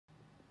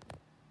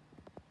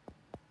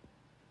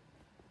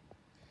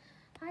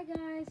Hi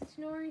guys, it's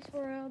Nori's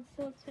World.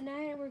 So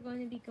tonight we're going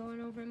to be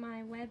going over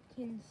my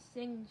Webkinz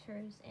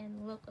Signatures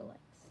and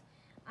lookalikes.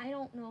 I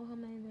don't know how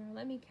many there are.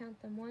 Let me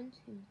count them. 1,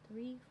 2,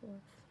 3, 4,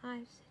 5,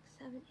 6,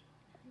 7, 8,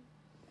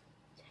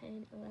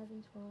 9, 10,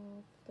 11, 12,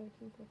 13,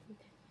 14, 15.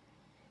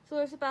 So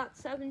there's about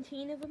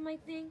 17 of them, I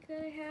think,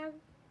 that I have.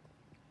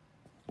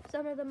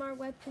 Some of them are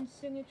Webkinz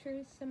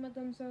Signatures, some of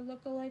them are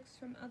lookalikes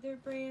from other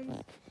brands,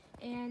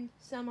 and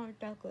some are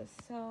Douglas.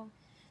 So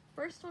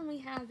first one we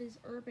have is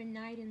Urban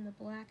Nyden, the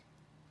black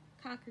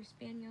Cocker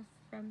Spaniel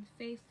from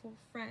Faithful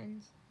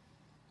Friends.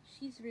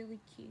 She's really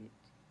cute.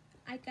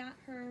 I got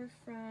her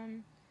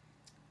from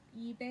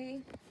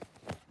eBay.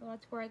 Well,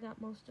 that's where I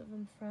got most of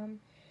them from.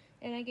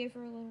 And I gave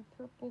her a little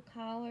purple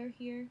collar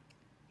here.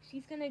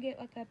 She's gonna get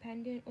like a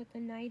pendant with the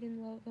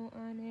Nyden logo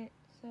on it.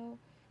 So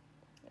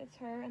that's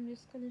her. I'm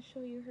just gonna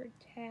show you her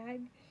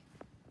tag.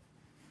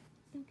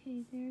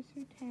 Okay, there's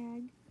her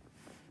tag.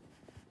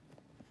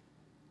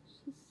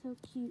 She's so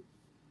cute.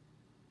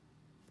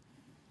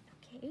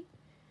 Okay.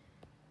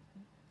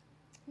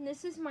 And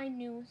this is my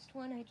newest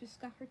one. I just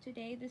got her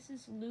today. This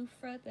is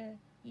Lufra, the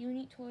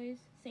Uni Toys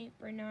St.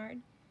 Bernard.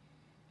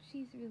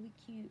 She's really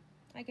cute.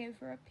 I gave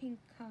her a pink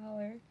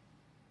collar.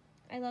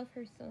 I love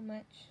her so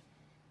much.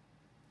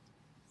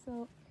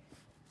 So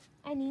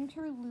I named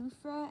her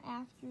Lufra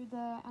after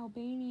the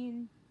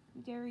Albanian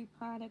dairy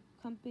product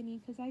company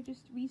because I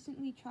just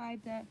recently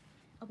tried the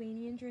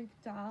Albanian drink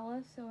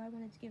Dala, so I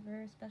wanted to give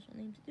her a special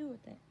name to do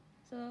with it.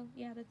 So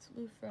yeah, that's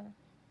Lufra.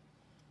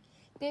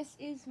 This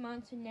is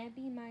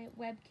Monteneby, my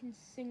Webkinz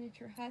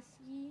Signature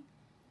Husky.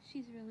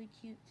 She's really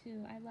cute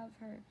too. I love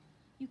her.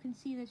 You can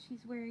see that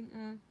she's wearing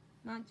a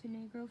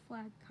Montenegro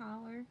flag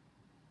collar.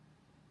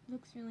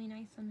 Looks really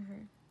nice on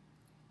her.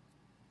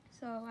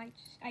 So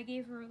I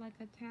gave her like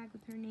a tag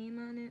with her name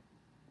on it.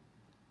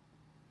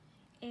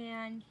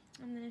 And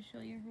I'm going to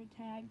show you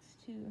her tags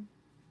too.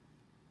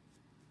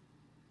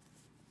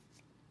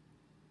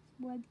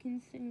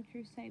 Webkinz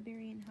Signature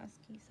Siberian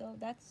Husky. So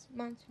that's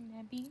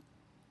Monteneby.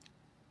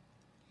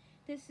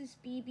 This is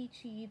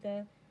Bebechi,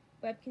 the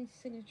Webkinz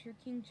Signature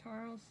King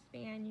Charles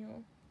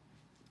Spaniel.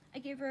 I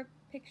gave her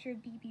a picture of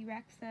BB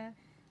Rexa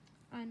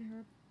on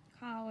her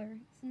collar.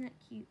 Isn't that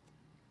cute?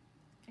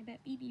 I bet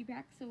BB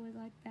Rexa would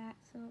like that.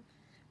 So,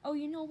 oh,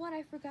 you know what?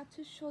 I forgot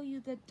to show you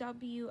the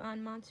W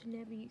on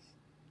Monteneby's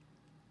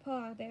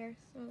paw there.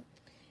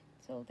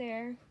 So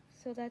there.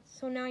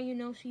 So now you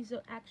know she's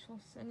an actual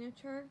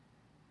signature.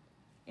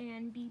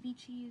 And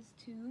Bebechi is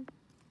too.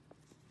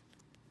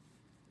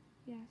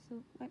 Yeah.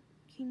 So what?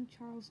 King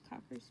Charles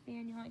Cocker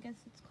Spaniel, I guess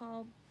it's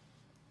called.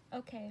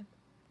 Okay,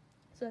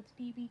 so that's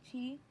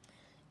Bebechi.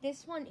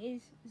 This one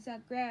is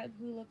Zagreb,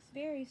 who looks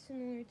very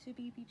similar to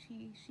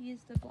Bebechi. She is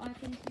the black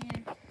and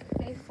tan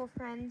Faithful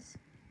Friends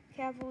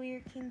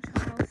Cavalier King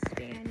Charles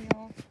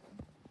Spaniel.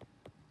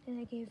 And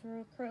I gave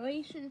her a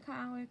Croatian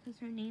collar because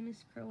her name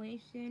is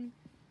Croatian.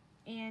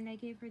 And I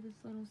gave her this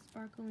little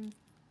sparkling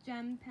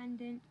gem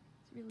pendant.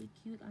 It's really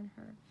cute on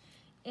her.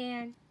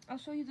 And I'll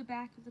show you the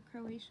back of the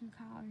Croatian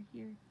collar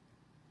here.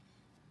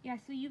 Yeah,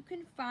 so you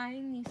can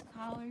find these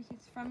collars.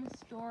 It's from a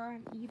store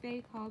on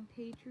eBay called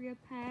Patria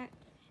Pet.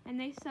 And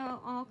they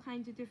sell all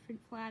kinds of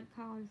different flag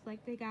collars.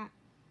 Like they got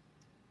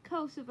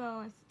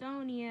Kosovo,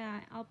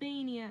 Estonia,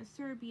 Albania,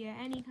 Serbia,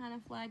 any kind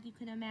of flag you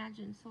can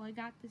imagine. So I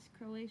got this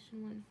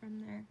Croatian one from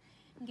there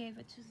and gave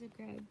it to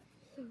Zagreb.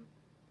 So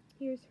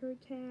here's her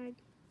tag.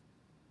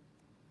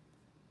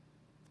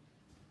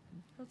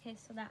 Okay,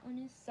 so that one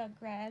is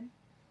Zagreb.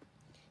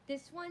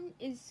 This one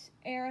is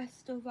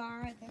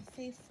Erastövare, the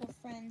Faithful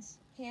Friends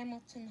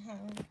Hamilton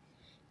Hound.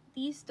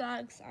 These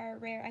dogs are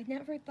rare. I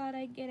never thought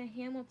I'd get a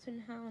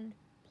Hamilton Hound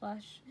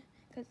plush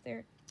because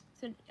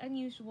it's an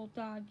unusual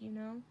dog, you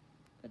know.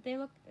 But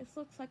this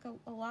looks like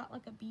a lot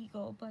like a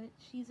beagle, but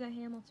she's a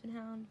Hamilton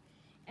Hound.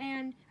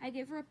 And I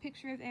give her a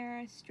picture of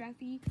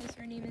Erastövare because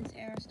her name is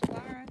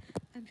Erastövare.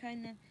 I'm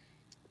trying to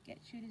get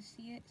you to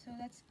see it. So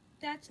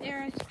that's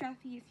Erastövare.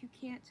 If you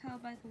can't tell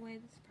by the way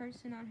this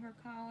person on her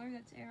collar,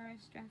 that's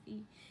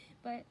Erastövare.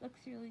 But it looks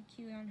really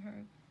cute on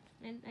her.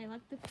 And I like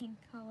the pink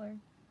color.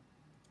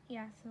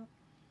 Yeah, so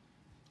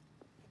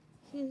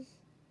here's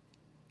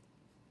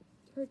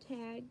her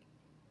tag.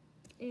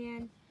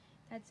 And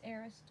that's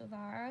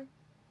Erastövare.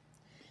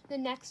 The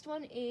next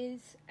one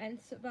is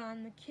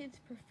Encaban, the kids'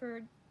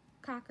 preferred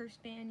Cocker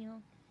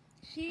Spaniel.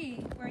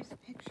 She wears a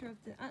picture of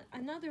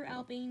another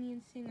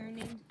Albanian singer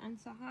named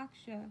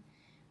Encaban.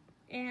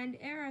 And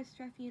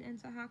Erastövare and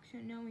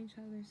Encaban know each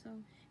other, so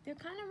they're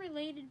kind of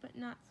related, but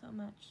not so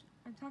much.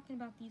 I'm talking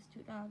about these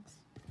two dogs.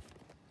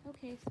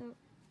 Okay, so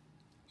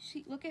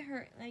look at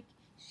her, like,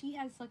 she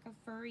has like a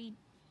furry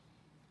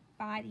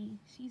body.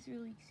 She's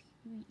really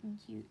sweet and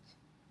cute.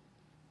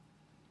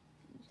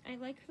 I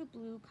like the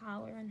blue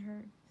collar on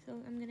her,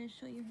 so I'm gonna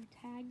show you her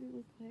tag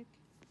really quick.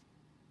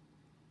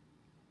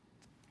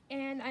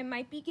 And I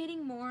might be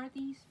getting more of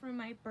these for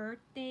my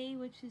birthday,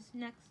 which is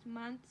next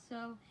month.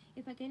 So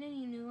if I get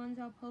any new ones,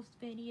 I'll post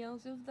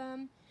videos of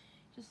them.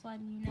 Just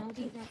letting you know.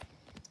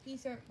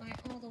 These aren't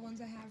all the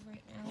ones I have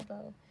right now,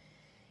 though.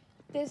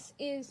 This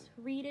is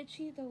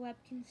Ritachi, the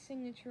Webkinz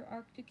Signature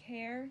Arctic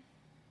Hare.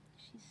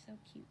 She's so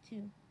cute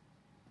too.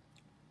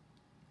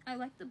 I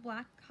like the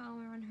black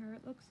collar on her,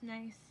 it looks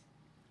nice.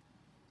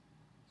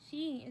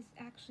 She is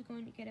actually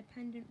going to get a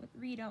pendant with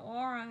Rita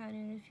Ora on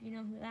it, if you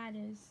know who that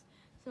is.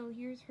 So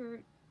here's her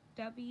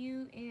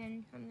W,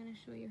 and I'm going to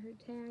show you her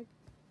tag.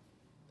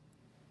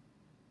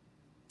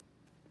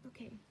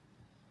 Okay,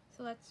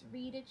 so that's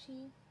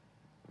Ritachi.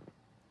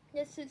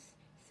 This is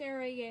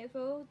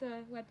Sarajevo,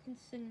 the Webkinz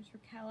Signature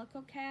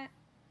Calico cat.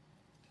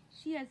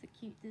 She has a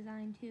cute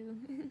design too.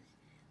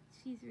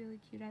 She's really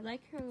cute. I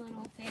like her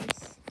little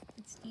face.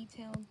 It's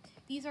detailed.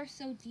 These are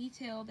so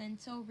detailed and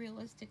so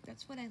realistic.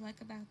 That's what I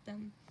like about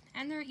them.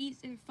 And they're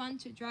easy and fun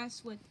to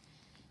dress with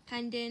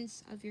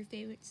pendants of your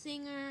favorite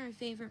singer, or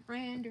favorite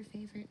brand, or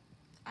favorite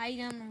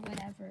item, or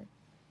whatever.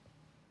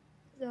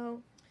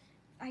 So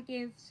I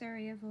gave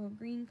Sarajevo a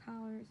green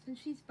collar. Since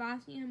she's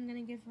Bosnian, I'm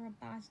going to give her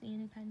a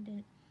Bosnian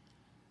pendant.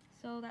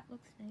 So that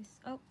looks nice.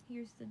 Oh,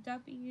 here's the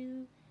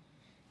W.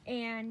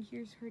 And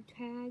here's her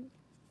tag.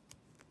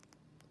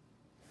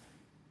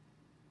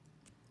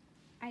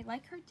 I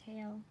like her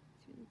tail.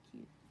 It's really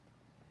cute.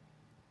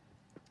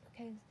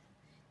 Okay,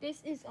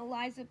 this is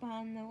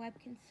Elizaban, the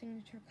Webkinz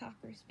Signature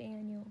Cocker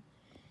Spaniel.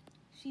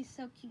 She's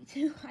so cute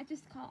too. I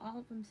just call all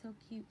of them so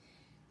cute.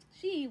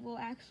 She will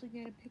actually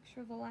get a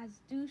picture of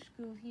Elizaban,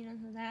 if you know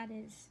who that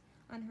is,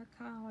 on her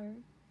collar.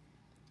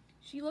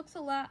 She looks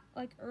a lot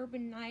like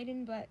Urban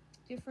Nyden, but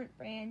different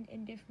brand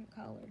and different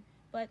color.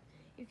 But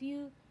if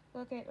you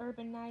look at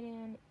Urban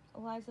Nyden and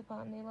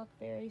Elizaban, they look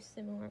very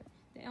similar.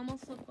 They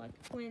almost look like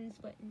twins,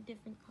 but in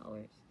different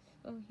colors.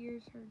 So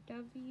here's her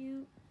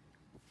W.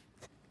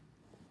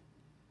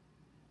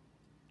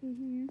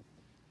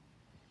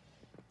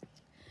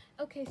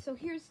 Okay, so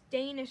here's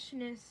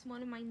Danishness,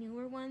 one of my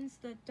newer ones,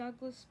 the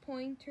Douglas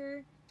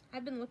Pointer.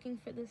 I've been looking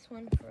for this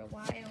one for a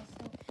while,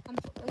 so I'm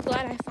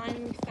glad I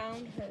finally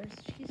found her.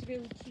 She's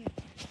really cute.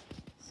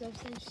 So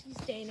since she's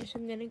Danish,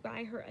 I'm going to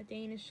buy her a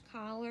Danish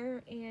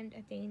collar and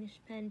a Danish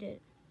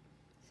pendant.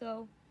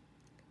 So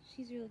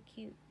she's really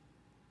cute.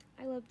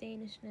 I love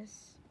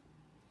Danishness.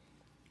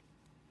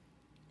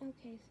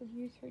 Okay, so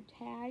here's her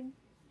tag.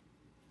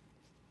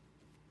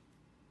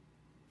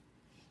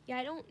 Yeah,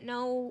 I don't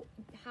know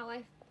how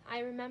I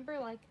remember,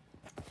 like,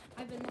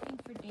 I've been looking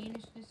for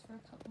Danishness for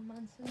a couple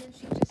months, and then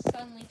she just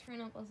suddenly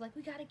turned up. I was like,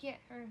 we gotta get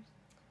her.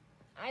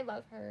 I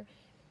love her.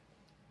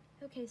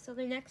 Okay, so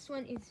the next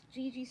one is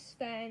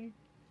Gigisven,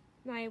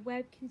 my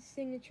Webkinz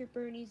Signature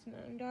Bernese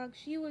Mountain Dog.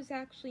 She was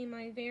actually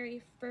my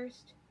very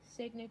first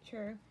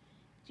signature.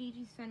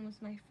 Gigisven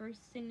was my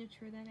first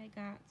signature that I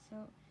got, so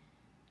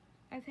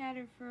I've had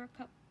her for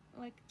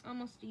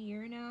almost a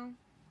year now.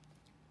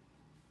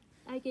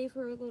 I gave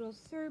her a little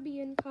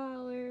Serbian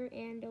collar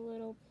and a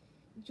little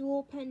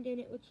jewel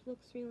pendant, which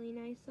looks really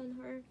nice on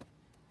her.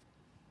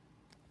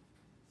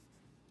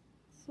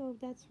 So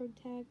that's her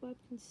tag,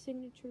 Webkinz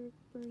Signature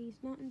Bernese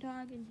Mountain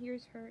Dog, and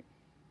here's her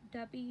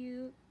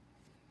W.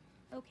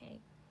 Okay,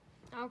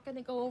 now we're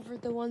gonna go over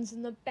the ones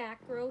in the back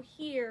row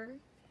here.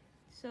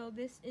 So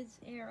this is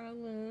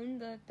Eralund,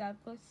 the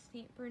Douglas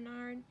St.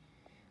 Bernard.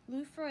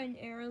 Lufra and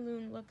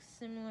Eralund look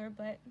similar,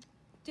 but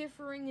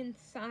differing in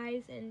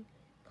size and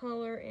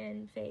color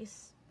and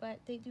face, but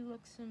they do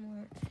look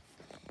similar.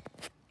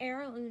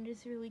 Eralund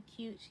is really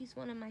cute. She's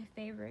one of my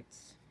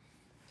favorites.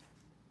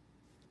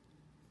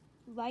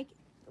 Like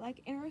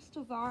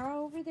Erastövare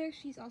over there,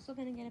 she's also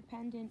going to get a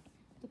pendant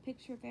with a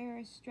picture of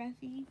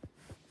Erastövare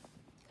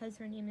because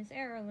her name is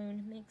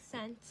Eralund. Makes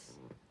sense.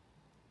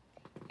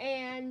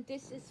 And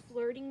this is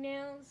Flirting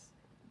Nails,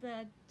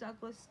 the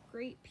Douglas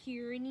Great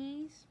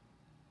Pyrenees.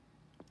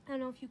 I don't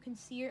know if you can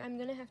see her. I'm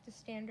going to have to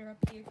stand her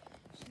up here.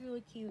 She's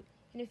really cute.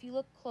 And if you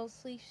look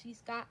closely,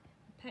 she's got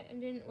a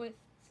pendant with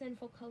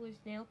Sinful Colors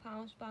nail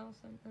polish bottles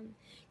on them.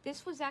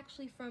 This was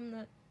actually from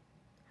the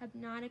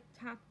Hypnotic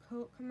Top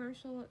Coat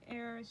commercial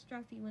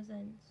Erastövare was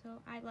in, so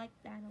I like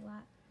that a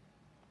lot.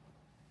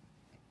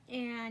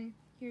 And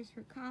here's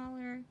her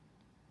collar.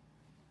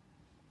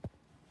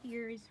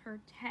 Here is her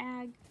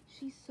tag.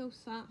 She's so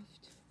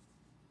soft.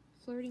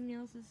 Flirting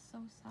Nails is so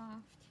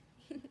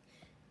soft.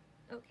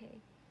 Okay.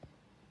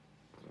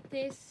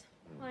 This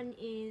one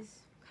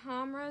is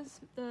Comras,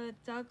 the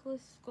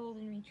Douglas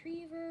Golden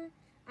Retriever.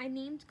 I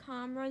named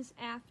Comras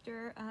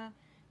after a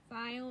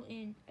file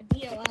a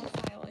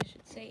DLL file, I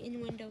should say,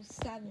 in Windows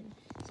 7.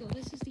 So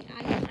this is the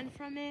icon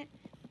from it.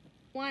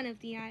 One of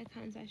the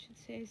icons, I should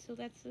say. So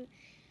that's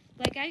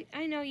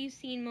I know you've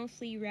seen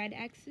mostly red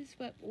X's,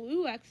 but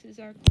blue X's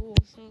are cool.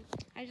 So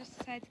I just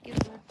decided to give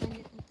her a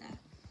pendant with that.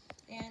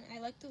 And I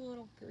like the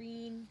little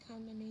green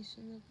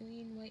combination, the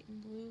green, white,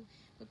 and blue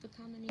with the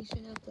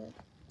combination of the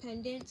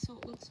pendant, so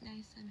it looks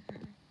nice on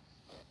her.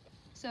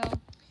 So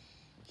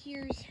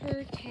here's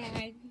her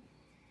tag.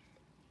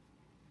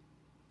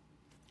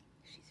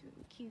 She's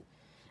really cute.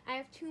 I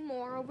have two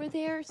more over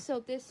there. So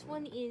this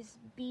one is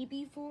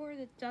Bebechi,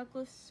 the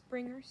Douglas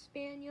Springer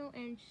Spaniel,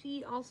 and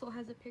she also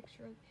has a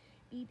picture of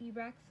BB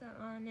Rexa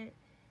on it,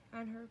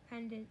 on her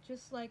pendant,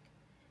 just like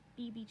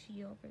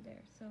Bebechi over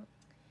there. So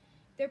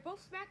They're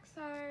both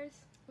Maxars,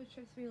 which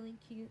is really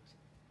cute.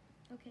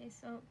 Okay,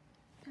 so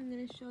I'm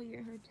going to show you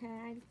her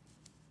tag.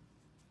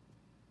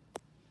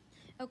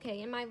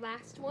 Okay, and my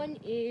last one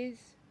is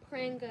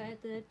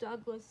Pranga, the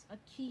Douglas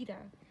Akita.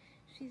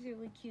 She's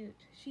really cute.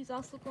 She's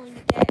also going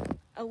to get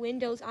a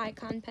Windows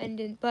icon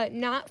pendant, but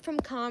not from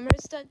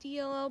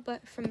commerce.dll,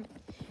 but from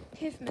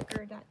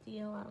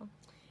pivmaker.dll.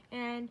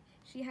 And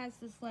she has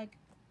this like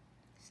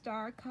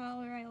star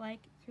collar I like.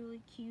 It's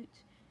really cute.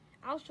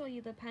 I'll show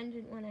you the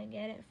pendant when I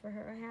get it for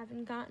her. I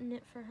haven't gotten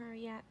it for her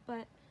yet,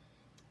 but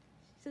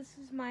this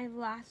is my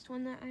last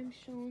one that I'm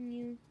showing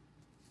you.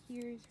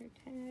 Here's her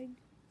tag.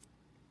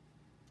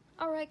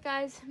 Alright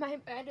guys, my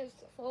bed is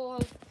full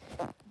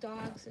of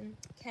dogs and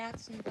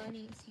cats and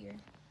bunnies here.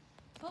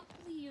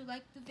 Hopefully you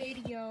liked the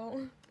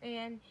video,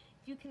 and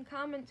if you can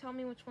comment, tell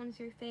me which one's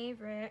your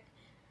favorite.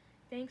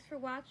 Thanks for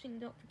watching.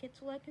 Don't forget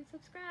to like and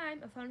subscribe.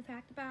 A fun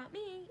fact about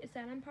me is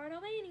that I'm part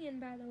Albanian,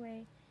 by the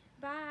way.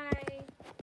 Bye!